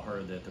 they tell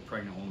her that the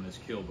pregnant woman is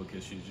killed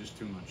because she's just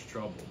too much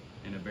trouble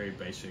in a very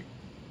basic,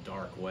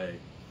 dark way.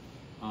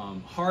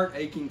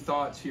 Heart-aching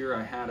thoughts here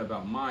I had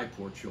about my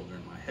poor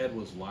children. My head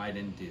was light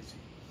and dizzy.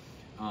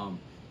 And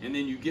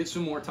then you get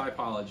some more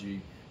typology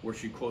where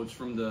she quotes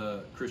from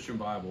the Christian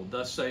Bible,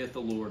 "Thus saith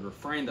the Lord,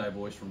 refrain thy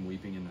voice from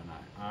weeping and thine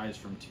eyes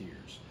from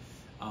tears."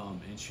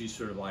 And she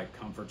sort of like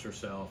comforts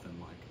herself and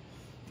like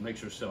makes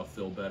herself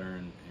feel better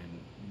and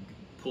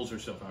pulls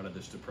herself out of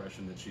this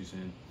depression that she's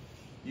in.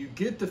 You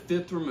get the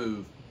fifth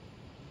remove.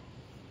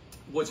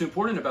 What's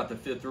important about the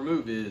fifth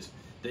remove is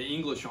the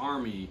English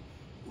army,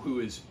 who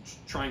is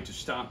trying to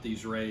stop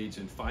these raids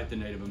and fight the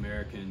Native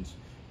Americans,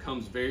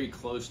 comes very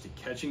close to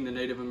catching the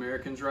Native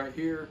Americans right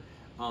here.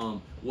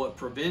 What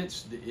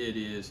prevents it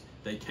is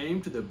they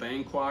came to the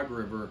Bangquag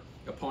River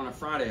upon a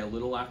Friday, a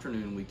little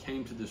afternoon. We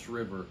came to this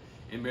river,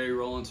 and Mary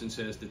Rowlandson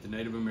says that the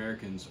Native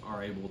Americans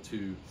are able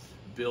to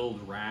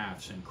build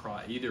rafts and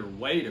either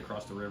wade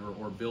across the river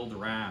or build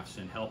rafts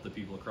and help the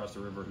people across the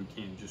river who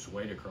can't just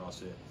wade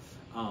across it.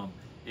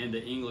 And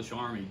the English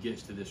army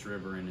gets to this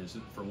river and is,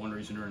 for one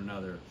reason or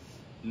another,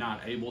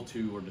 not able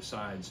to, or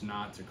decides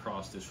not to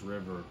cross this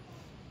river.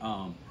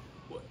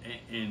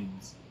 And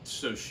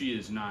so she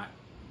is not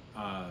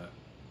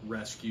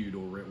rescued,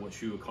 or what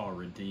she would call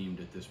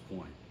redeemed at this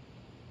point.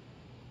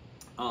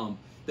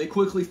 They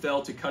quickly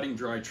fell to cutting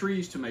dry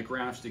trees to make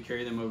rafts to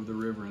carry them over the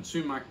river, and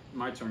soon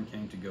my turn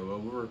came to go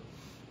over.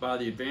 By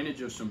the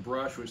advantage of some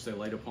brush which they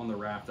laid upon the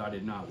raft, I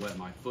did not wet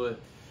my foot.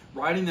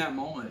 Right in that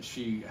moment,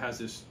 she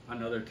has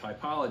another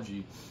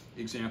typology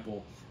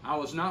example. I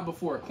was not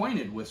before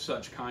acquainted with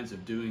such kinds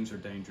of doings or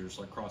dangers,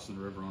 like crossing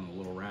the river on a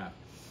little raft.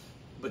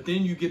 But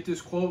then you get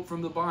this quote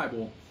from the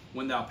Bible,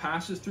 When thou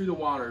passest through the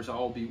waters, I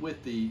will be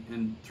with thee,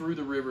 and through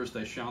the rivers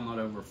they shall not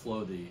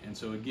overflow thee. And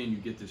so again, you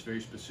get this very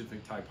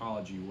specific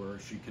typology where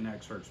she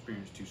connects her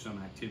experience to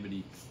some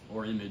activity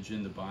or image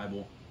in the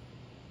Bible.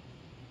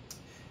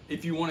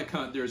 If you want to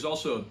come, there's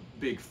also a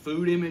big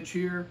food image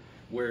here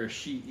where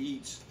she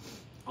eats.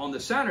 On the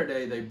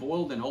Saturday, they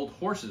boiled an old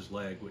horse's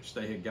leg, which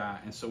they had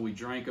got, and so we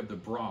drank of the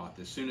broth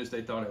as soon as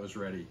they thought it was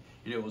ready,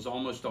 and it was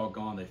almost all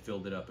gone. They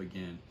filled it up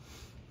again.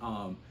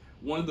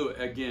 One of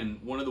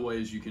the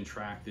ways you can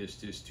track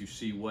this is to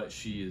see what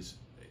she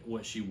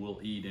will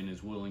eat and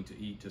is willing to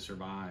eat to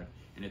survive.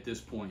 And at this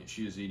point,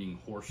 she is eating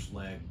horse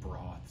leg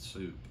broth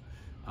soup.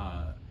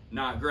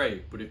 Not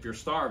great, but if you're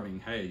starving,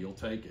 hey, you'll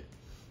take it.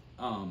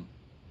 And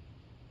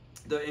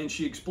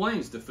she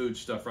explains the food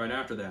stuff right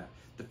after that.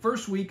 The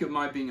first week of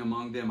my being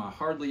among them, I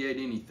hardly ate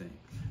anything.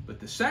 But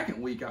the second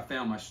week, I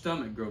found my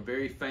stomach grow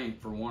very faint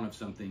for want of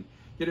something.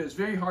 Yet it was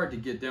very hard to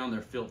get down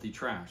their filthy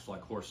trash,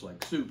 like horse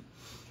leg soup.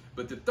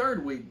 But the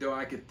third week, though,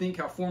 I could think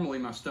how formerly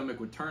my stomach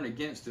would turn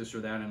against this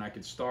or that, and I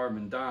could starve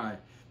and die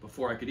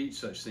before I could eat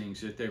such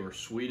things, yet they were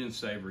sweet and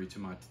savory to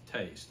my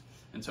taste.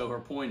 And so her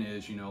point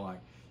is, like,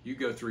 you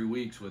go 3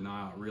 weeks with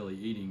not really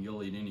eating,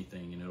 you'll eat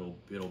anything, and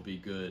it'll be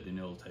good, and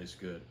it'll taste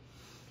good.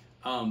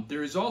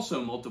 There is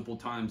also multiple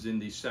times in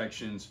these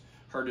sections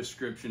her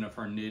description of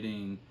her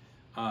knitting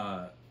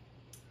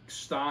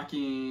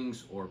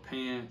stockings or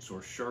pants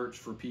or shirts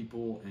for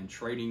people and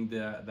trading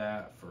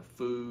that for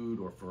food,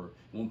 or for,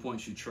 at one point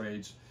she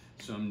trades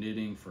some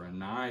knitting for a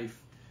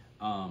knife.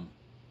 I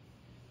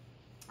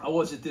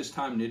was at this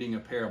time knitting a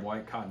pair of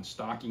white cotton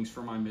stockings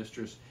for my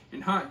mistress,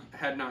 and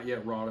had not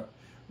yet wrought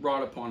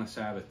upon a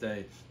Sabbath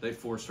day. They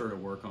forced her to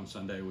work on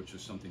Sunday, which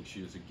is something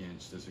she is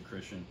against as a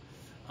Christian.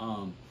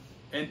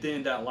 And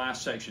then that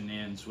last section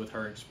ends with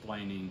her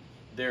explaining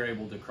they're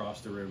able to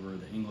cross the river.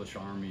 The English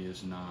army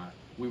is not.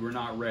 We were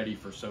not ready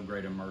for so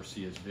great a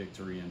mercy as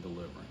victory and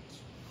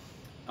deliverance.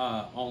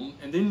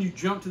 And then you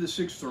jump to the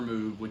sixth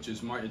remove, which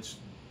is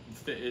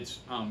it's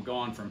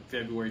gone from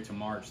February to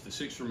March. The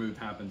sixth remove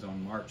happens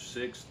on March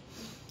 6th.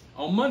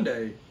 On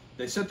Monday,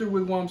 they set their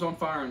wigwams on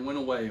fire and went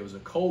away. It was a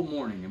cold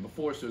morning, and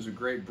before us there was a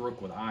great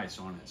brook with ice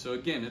on it. So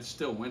again, it's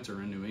still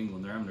winter in New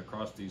England. They're having to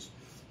cross these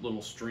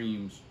little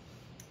streams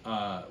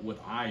with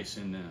ice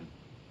in them.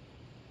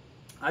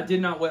 I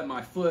did not wet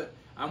my foot.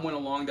 I went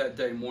along that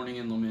day mourning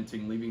and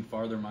lamenting, leaving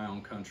farther my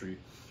own country.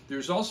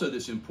 There's also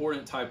this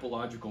important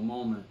typological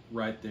moment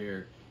right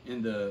there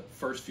in the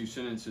first few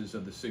sentences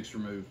of the sixth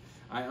remove.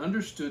 I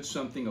understood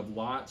something of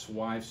Lot's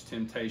wife's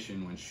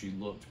temptation when she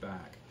looked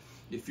back.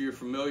 If you're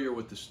familiar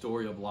with the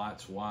story of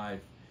Lot's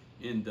wife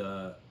in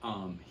the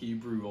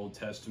Hebrew Old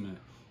Testament,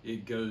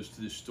 it goes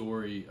to the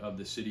story of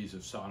the cities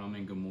of Sodom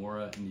and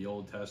Gomorrah in the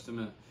Old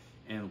Testament.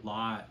 And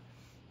Lot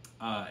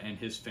and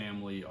his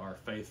family are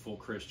faithful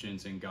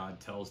Christians, and God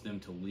tells them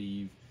to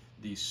leave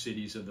these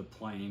cities of the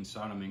plain,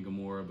 Sodom and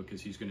Gomorrah,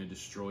 because he's going to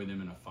destroy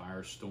them in a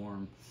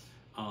firestorm.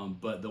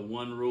 But the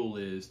one rule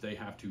is they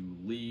have to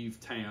leave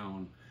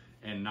town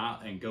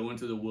and go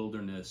into the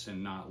wilderness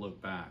and not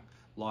look back.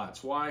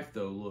 Lot's wife,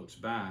 though, looks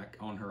back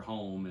on her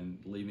home and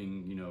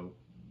leaving,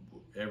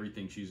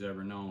 everything she's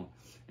ever known.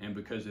 And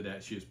because of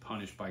that, she is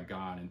punished by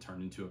God and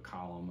turned into a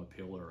column, a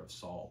pillar of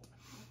salt.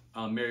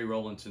 Mary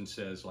Rowlandson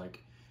says,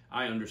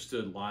 I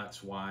understood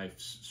Lot's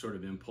wife's sort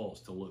of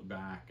impulse to look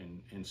back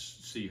and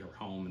see her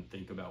home and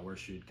think about where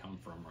she had come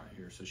from right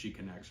here. So she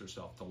connects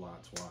herself to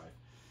Lot's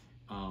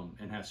wife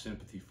and has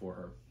sympathy for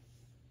her.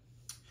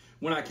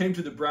 When I came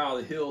to the brow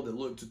of the hill that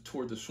looked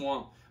toward the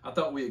swamp, I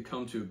thought we had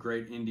come to a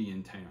great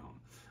Indian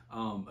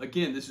town.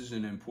 Again, this is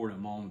an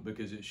important moment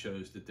because it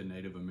shows that the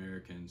Native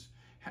Americans,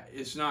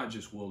 it's not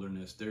just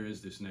wilderness. There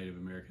is this Native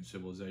American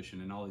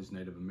civilization, and all these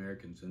Native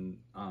Americans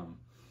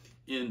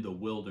in the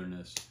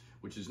wilderness,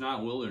 which is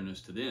not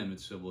wilderness to them,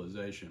 it's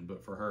civilization,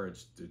 but for her,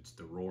 it's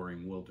the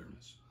roaring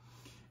wilderness.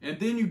 And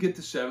then you get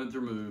the seventh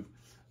remove.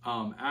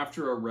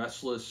 After a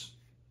restless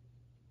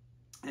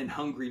and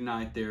hungry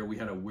night there, we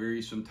had a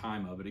wearisome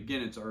time of it.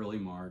 Again, it's early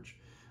March.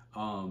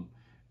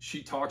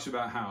 She talks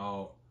about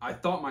how, I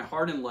thought my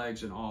heart and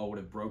legs and all would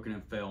have broken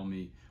and failed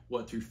me,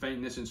 what through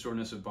faintness and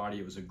soreness of body,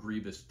 it was a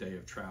grievous day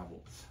of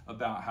travel.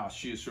 About how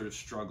she is sort of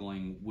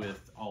struggling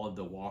with all of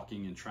the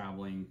walking and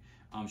traveling.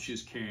 She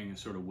is carrying a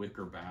sort of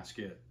wicker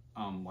basket,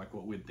 like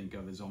what we'd think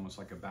of as almost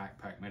like a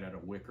backpack made out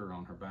of wicker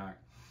on her back.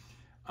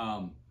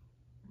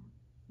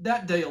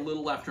 That day, a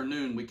little after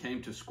noon, we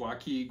came to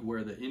Squakeag,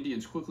 where the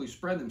Indians quickly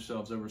spread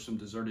themselves over some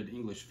deserted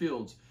English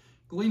fields,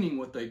 gleaning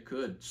what they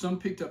could. Some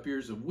picked up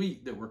ears of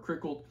wheat that were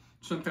crickled.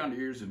 Some found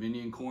ears of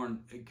Indian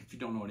corn. If you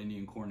don't know what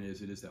Indian corn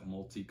is, it is that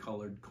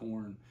multicolored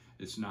corn.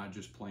 It's not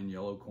just plain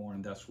yellow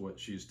corn. That's what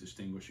she's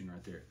distinguishing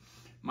right there.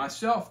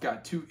 Myself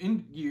got two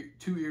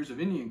ears of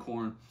Indian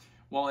corn.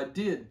 While I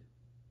did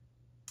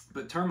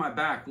but turn my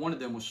back, one of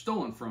them was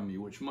stolen from me,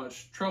 which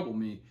much troubled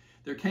me.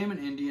 There came an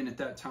Indian at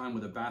that time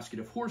with a basket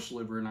of horse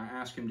liver, and I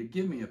asked him to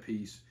give me a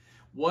piece.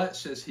 What,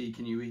 says he,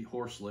 can you eat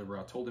horse liver?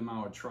 I told him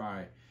I would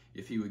try.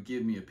 if he would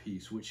give me a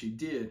piece, which he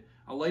did.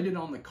 I laid it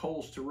on the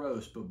coals to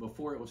roast, but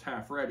before it was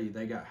half ready,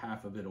 they got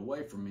half of it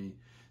away from me,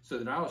 so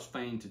that I was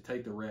fain to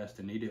take the rest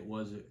and eat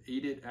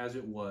it as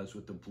it was,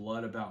 with the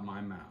blood about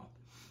my mouth.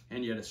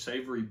 And yet a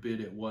savory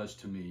bit it was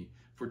to me,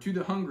 for to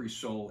the hungry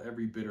soul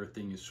every bitter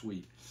thing is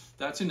sweet.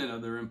 That's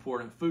another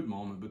important food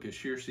moment, because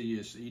here she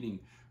is eating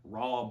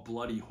raw,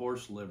 bloody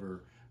horse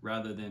liver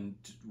rather than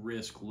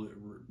risk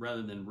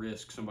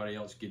somebody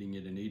else getting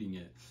it and eating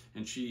it.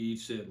 And she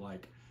eats it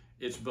like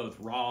it's both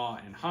raw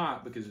and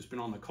hot, because it's been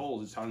on the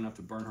coals. It's hot enough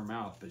to burn her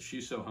mouth, but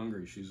she's so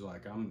hungry. She's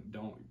like, I'm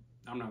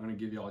not going to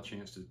give y'all a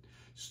chance to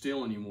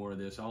steal any more of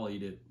this. I'll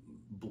eat it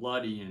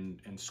bloody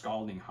and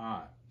scalding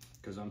hot,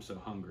 because I'm so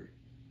hungry.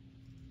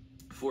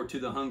 For to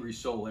the hungry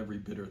soul every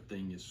bitter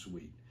thing is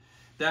sweet.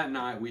 That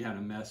night we had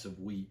a mess of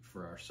wheat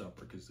for our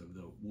supper, because of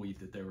the wheat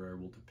that they were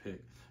able to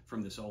pick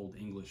from this old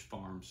English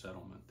farm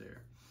settlement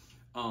there.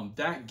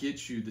 That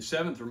gets you, the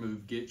seventh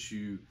remove gets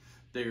you,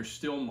 they are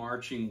still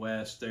marching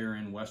west. They're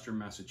in western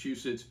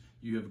Massachusetts.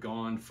 You have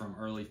gone from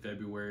early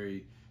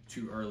February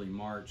to early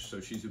March, so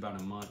she's about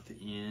a month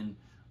in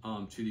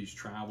to these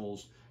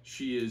travels.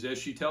 She is, as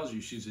she tells you,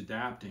 she's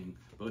adapting,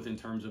 both in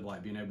terms of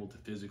like being able to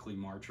physically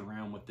march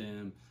around with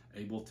them,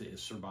 able to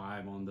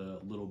survive on the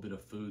little bit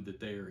of food that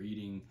they are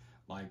eating,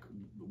 like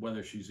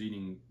whether she's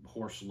eating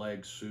horse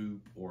leg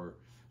soup or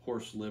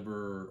horse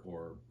liver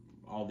or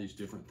all these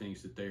different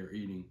things that they are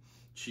eating.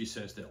 She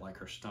says that like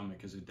her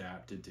stomach is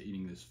adapted to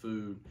eating this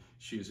food.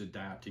 She is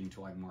adapting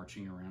to like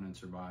marching around and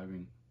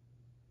surviving.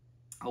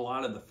 A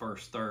lot of the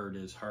first third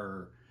is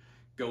her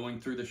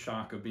going through the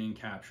shock of being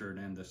captured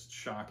and the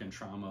shock and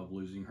trauma of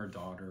losing her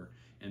daughter.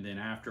 And then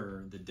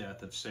after the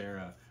death of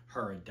Sarah,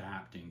 her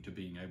adapting to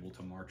being able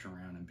to march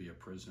around and be a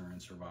prisoner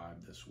and survive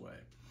this way.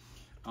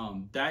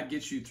 That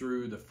gets you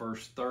through the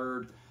first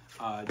third.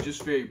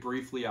 Just very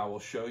briefly, I will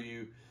show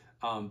you.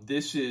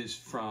 This is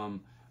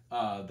from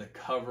the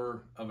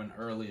cover of an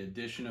early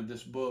edition of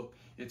this book.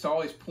 It's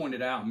always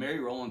pointed out, Mary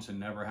Rowlandson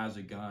never has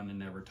a gun and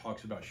never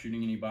talks about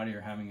shooting anybody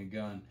or having a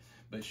gun,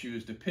 but she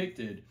was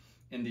depicted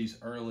in these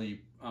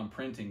early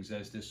printings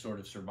as this sort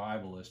of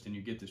survivalist, and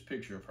you get this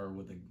picture of her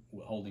with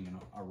holding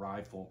a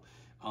rifle,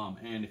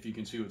 and if you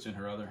can see what's in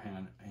her other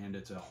hand,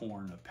 it's a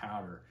horn of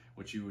powder,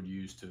 which you would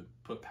use to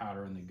put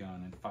powder in the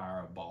gun and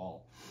fire a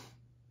ball.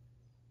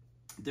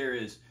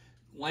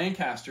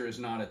 Lancaster is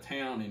not a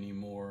town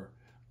anymore.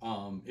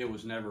 It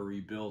was never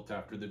rebuilt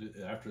after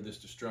this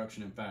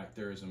destruction. In fact,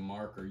 there is a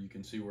marker. You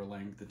can see where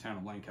the town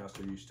of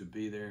Lancaster used to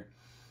be there.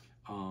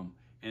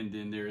 And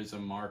then there is a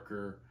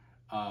marker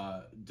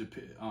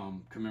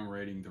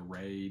commemorating the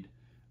raid.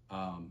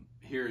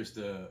 Here is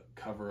the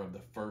cover of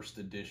the first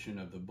edition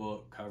of the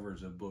book.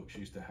 Covers of books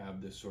used to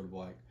have this sort of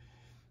like,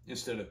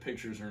 instead of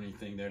pictures or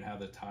anything, they'd have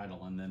the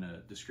title and then a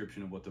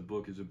description of what the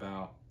book is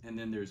about. And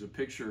then there's a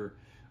picture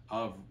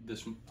of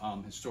this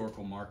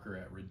historical marker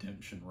at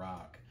Redemption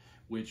Rock,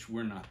 which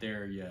we're not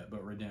there yet,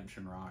 but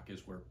Redemption Rock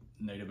is where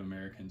Native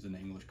Americans and the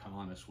English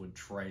colonists would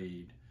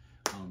trade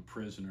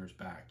prisoners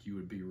back. You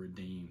would be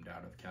redeemed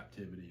out of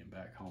captivity and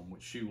back home,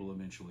 which she will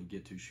eventually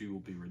get to. She will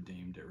be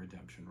redeemed at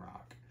Redemption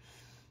Rock.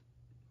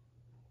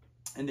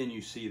 And then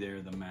you see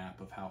there the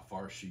map of how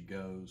far she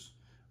goes.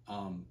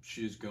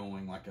 She is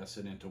going, like I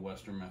said, into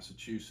western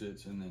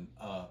Massachusetts and then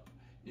up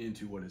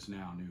into what is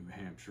now New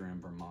Hampshire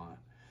and Vermont.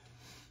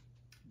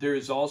 There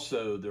is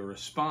also the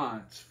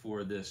response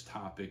for this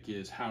topic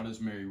is, how does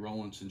Mary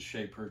Rowlandson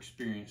shape her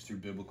experience through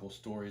biblical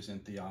stories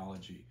and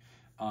theology?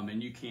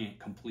 And you can't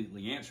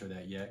completely answer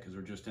that yet because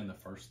we're just in the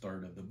first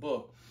third of the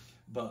book.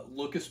 But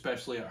look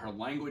especially at her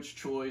language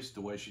choice,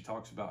 the way she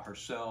talks about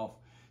herself,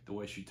 the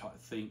way she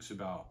thinks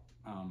about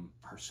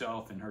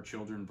herself and her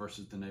children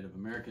versus the Native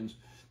Americans,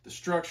 the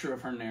structure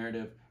of her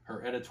narrative,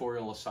 her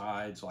editorial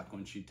asides, like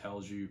when she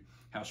tells you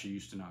how she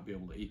used to not be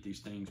able to eat these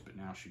things, but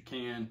now she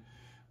can.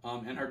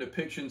 And her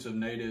depictions of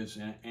natives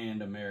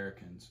and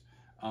Americans,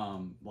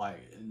 like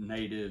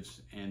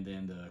natives and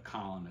then the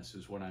colonists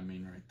is what I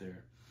mean right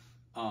there.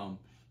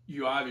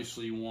 You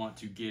obviously want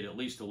to get at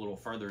least a little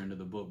further into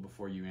the book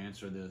before you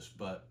answer this,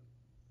 but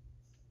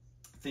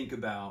think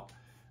about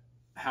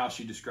how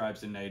she describes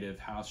the native,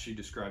 how she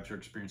describes her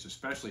experience,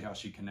 especially how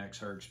she connects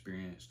her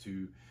experience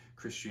to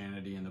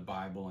Christianity and the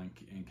Bible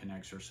and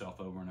connects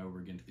herself over and over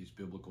again to these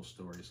biblical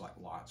stories like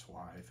Lot's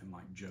wife and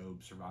like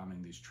Job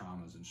surviving these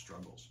traumas and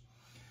struggles.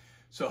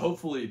 So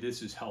hopefully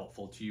this is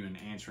helpful to you in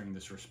answering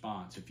this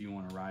response. If you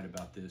want to write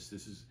about this,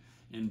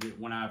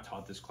 when I've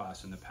taught this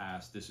class in the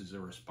past, this is a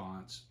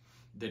response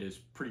that is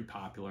pretty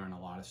popular and a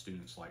lot of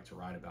students like to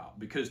write about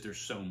because there's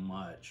so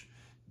much.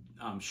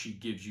 She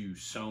gives you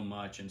so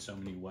much in so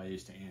many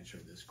ways to answer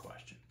this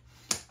question.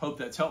 Hope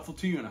that's helpful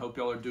to you, and I hope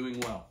y'all are doing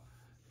well.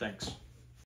 Thanks.